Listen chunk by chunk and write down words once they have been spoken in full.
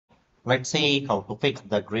Let's see how to fix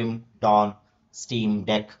the Grim Dawn Steam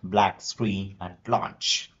Deck black screen at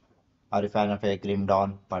launch. Are you a fan of a Grim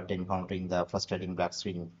Dawn but encountering the frustrating black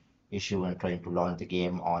screen issue and trying to launch the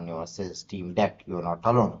game on your Steam Deck? You're not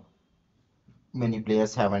alone. Many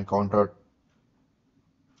players have encountered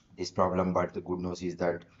this problem, but the good news is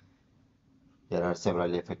that there are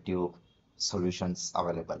several effective solutions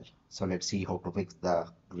available. So let's see how to fix the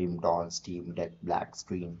Grim Dawn Steam Deck black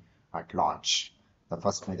screen at launch. The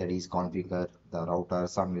first method is configure the router.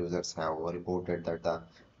 Some users have reported that the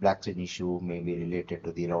black screen issue may be related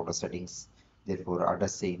to the router settings. Therefore,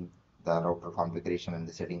 addressing the router configuration and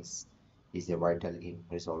the settings is vital in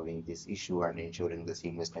resolving this issue and ensuring the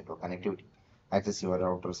seamless network connectivity. Access your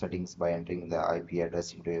router settings by entering the IP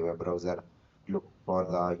address into a web browser. Look for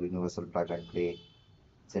the universal plug and play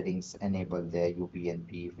settings. Enable the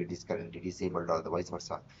UPnP if it is currently disabled or the vice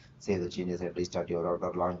versa. Save the changes and restart your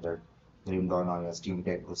router. Launch the Grim Dawn on your Steam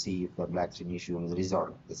Deck to see if the black screen issue is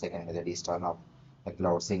resolved. The second method is turn off the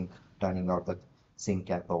cloud sync. Turning off the sync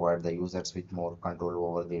can provide the users with more control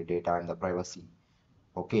over their data and the privacy.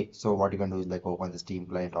 Okay, so what you can do is like open the Steam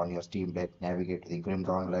client on your Steam Deck, navigate to the Grim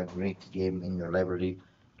Dawn library game in your library,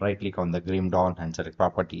 right click on the Grim Dawn and select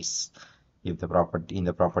properties. If the property in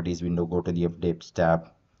the properties window, go to the updates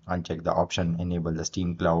tab, uncheck the option enable the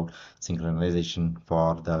Steam Cloud synchronization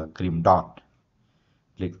for the Grim Dawn.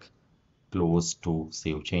 Click close to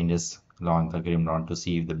save changes. Launch the Grim Dawn to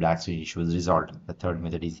see if the black screen issue is resolved. The third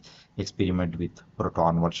method is experiment with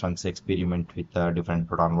Proton versions. Experiment with different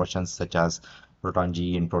Proton versions such as Proton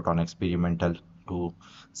G and Proton Experimental to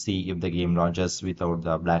see if the game launches without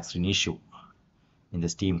the black screen issue. In the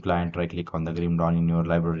Steam client, right click on the Grim Dawn in your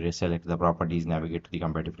library, select the properties, navigate to the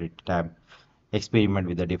compatibility tab. Experiment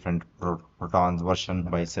with the different Protons version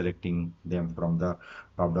by selecting them from the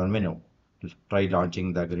drop-down menu. Try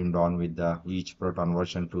launching the Grim Dawn with each Proton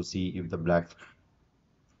version to see if the black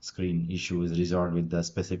screen issue is resolved with the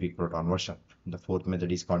specific Proton version. The fourth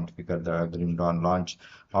method is configure the Grim Dawn launch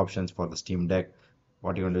options for the Steam Deck.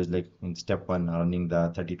 What you can do is like in step 1 running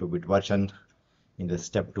the 32-bit version, in the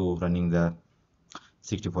step 2 running the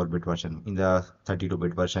 64-bit version. In the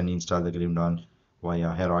 32-bit version, install the Grim Dawn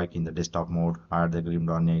via Heroic in the desktop mode. Add the Grim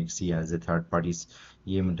Dawn XE as a third party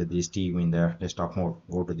EM into the Steam in the desktop mode.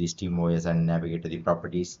 Go to the Steam OS and navigate to the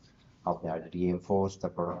properties of the added EM. Force the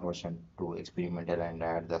product version to experimental and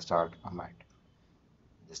add the start command.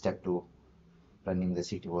 The step 2, running the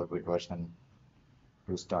 64-bit version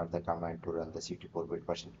to start the command to run the 64-bit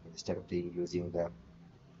version. In step 3, using the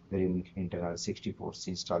Grim internal 64,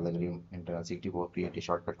 install the Grim internal 64, create a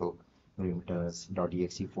shortcut to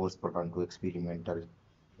grim.internals.exe, force Proton to experimental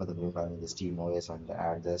for the Grim in the Steam OS and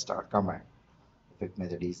add the start command. The fifth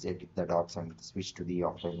method is edit the docs and switch to the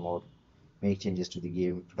offline mode. Make changes to the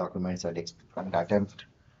game documents and attempt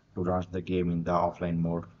to launch the game in the offline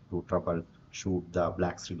mode to troubleshoot the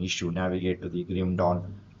black screen issue. Navigate to the Grim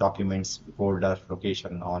Dawn documents folder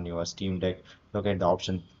location on your Steam Deck. Locate the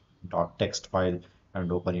option .text file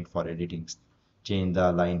and open it for editing. Change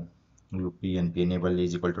the line UPnP enable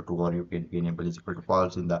is equal to true or UPnP enable is equal to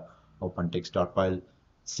false in the open text file.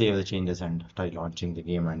 Save the changes and try launching the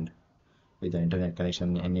game and with the internet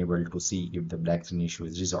connection enabled to see if the black screen issue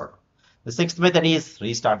is resolved. The sixth method is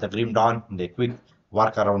restart the Grim Dawn. The quick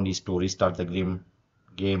workaround is to restart the Grim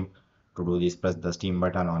game. To do this, press the Steam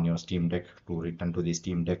button on your Steam Deck to return to the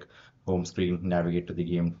Steam Deck home screen, navigate to the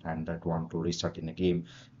game and that want to restart in the game.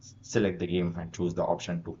 Select the game and choose the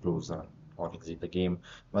option to close or exit the game.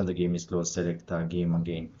 Once the game is closed, select the game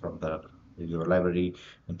again from your library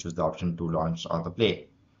and choose the option to launch or the play.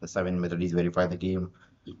 The seventh method is verify the game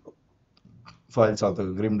files of the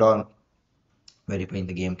Grim Dawn. Verifying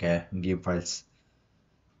the game files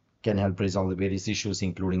can help resolve the various issues,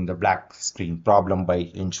 including the black screen problem,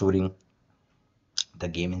 by ensuring the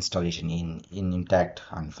game installation in intact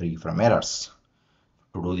and free from errors.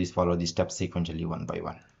 To do this, follow the steps sequentially one by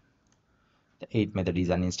one. The eighth method is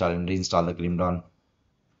uninstall and reinstall the Grim Dawn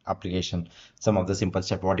application. Some of the simple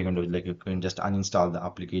steps what you can do is like you can just uninstall the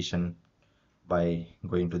application by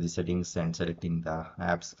going to the settings and selecting the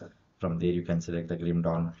apps. From there you can select the Grim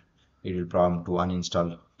Dawn. It will prompt to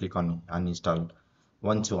uninstall. Click on uninstall.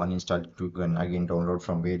 Once you uninstall it, you can again download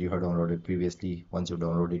from where you have downloaded previously. Once you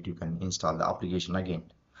download it, you can install the application again.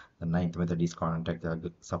 The ninth method is contact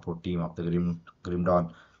the support team of the Grim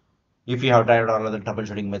Dawn. If you have tried all other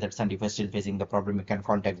troubleshooting methods and if you're still facing the problem, you can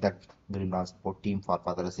contact the Grim Dawn support team for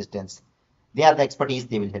further assistance. They are the expertise.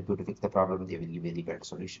 They will help you to fix the problem. They will give you the better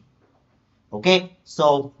solution. Okay,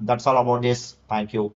 so that's all about this. Thank you.